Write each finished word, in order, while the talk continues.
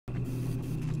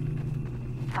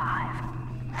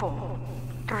5, 4,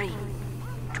 3,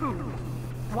 2,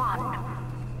 1.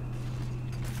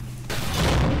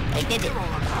 I did it.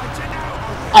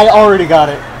 I already got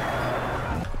it.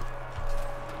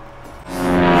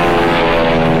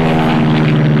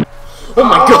 Oh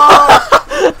my god!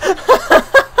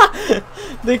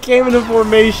 They came in a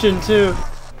formation too.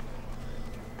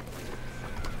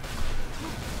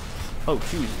 Oh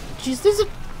jeez. Jeez, this is a...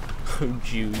 Oh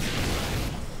jeez.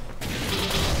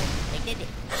 I did it.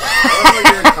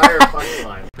 Your entire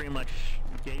punchline. Pretty much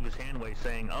gave his handwave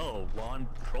saying, "Oh, well, I'm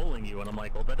trolling you," and I'm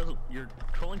like, "Well, that doesn't. Your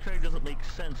trolling trade doesn't make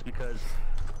sense because,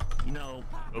 you know,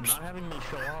 not having me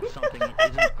show off something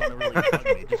isn't going to really bug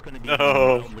me. It's just going to be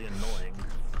mildly annoying."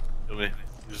 Kill me.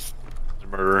 He's a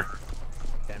murderer.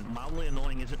 And mildly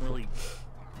annoying isn't really,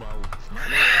 well, it's not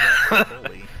really that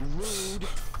bully. Rude.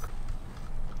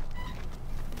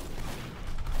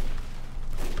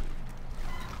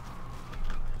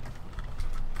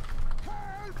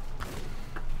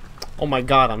 Oh my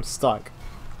god, I'm stuck.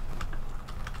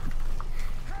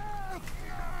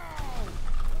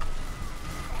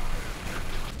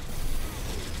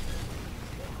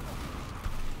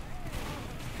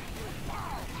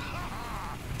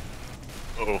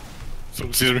 Oh,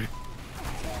 someone sees me.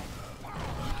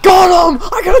 Got him!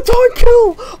 I got a dog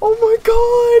kill! Oh my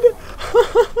god!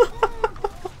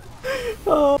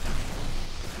 Oh.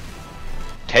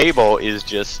 Table is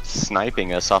just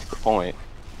sniping us off the point.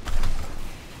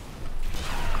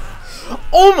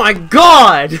 Oh my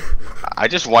god! I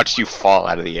just watched you fall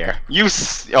out of the air.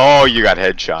 Oh, you got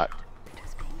headshot. It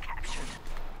is being captured.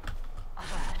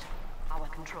 Alert. Our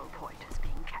control point is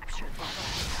being captured.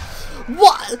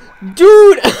 What?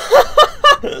 Dude!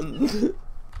 Alert.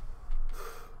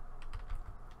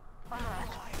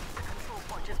 The control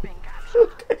point is being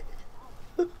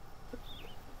captured.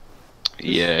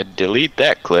 Yeah, delete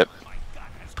that clip.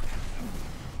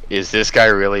 Is this guy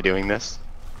really doing this?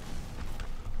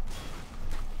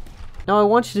 Now I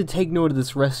want you to take note of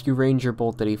this rescue ranger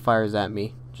bolt that he fires at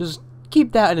me. Just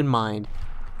keep that in mind.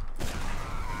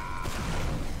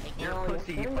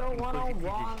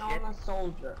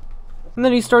 And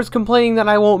then he starts complaining that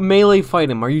I won't melee fight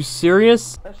him. Are you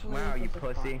serious? Wow, you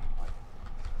pussy.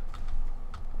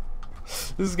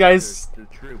 This guy's... The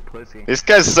true pussy. This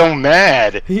guy's so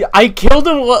mad. I killed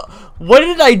him. What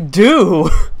did I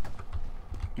do?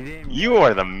 You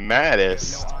are the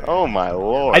maddest. Oh my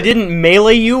lord. I didn't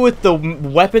melee you with the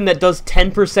weapon that does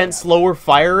 10% slower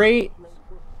fire rate?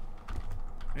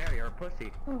 Yeah, you're a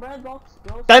pussy.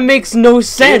 That makes no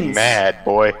sense. Get mad,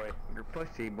 boy. You're a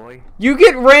pussy, boy. You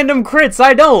get random crits,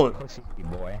 I don't. Pussy,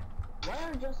 boy. Why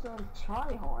are you just so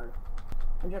try hard?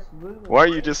 And just rude. Why are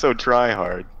you just so try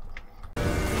hard?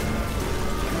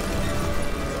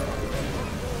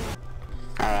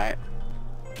 Alright.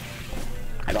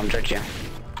 I don't judge you.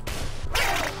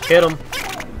 Hit him.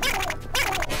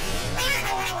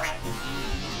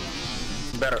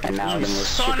 Better. And now the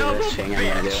most stupidest thing I'm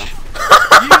gonna do.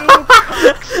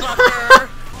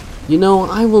 You know,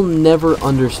 I will never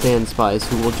understand spies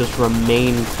who will just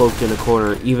remain cloaked in a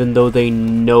corner even though they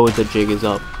know the jig is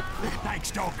up.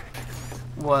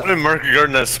 What? Why did Mark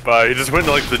guard that spy? He just went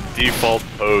to like the default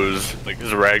pose, like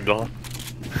his ragdoll.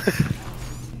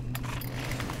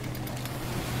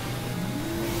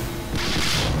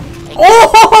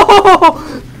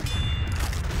 Oh!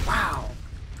 Wow.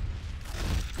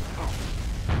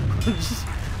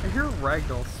 I hear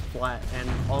ragdoll splat and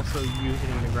also you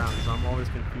hitting the ground, so I'm always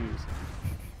confused.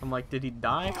 I'm like, did he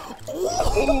die?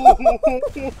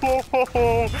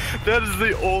 That is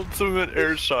the ultimate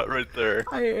air shot right there.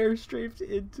 I airstrafed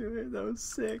into it. That was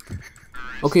sick.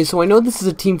 Okay, so I know this is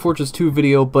a Team Fortress 2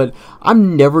 video, but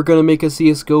I'm never gonna make a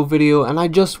CSGO video, and I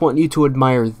just want you to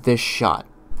admire this shot.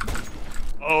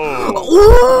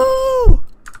 Oh.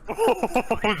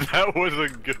 That was a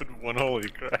good one. Holy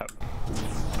crap.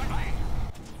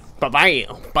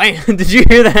 Bam! Bam! Did you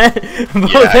hear that?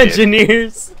 Both Yeah,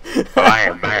 engineers.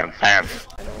 Bam, bam, bam.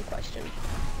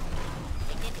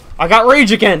 I got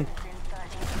rage again.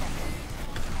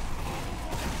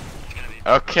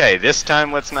 Okay, this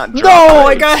time let's not drop No,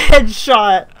 rage. I got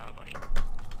headshot.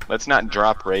 Let's not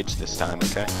drop rage this time,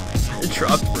 okay?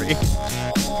 Drop rage.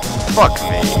 Fuck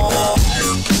me.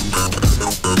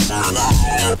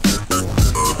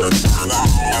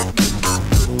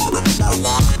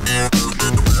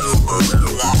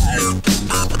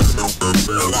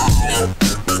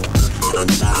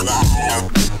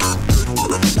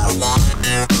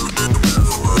 Bye.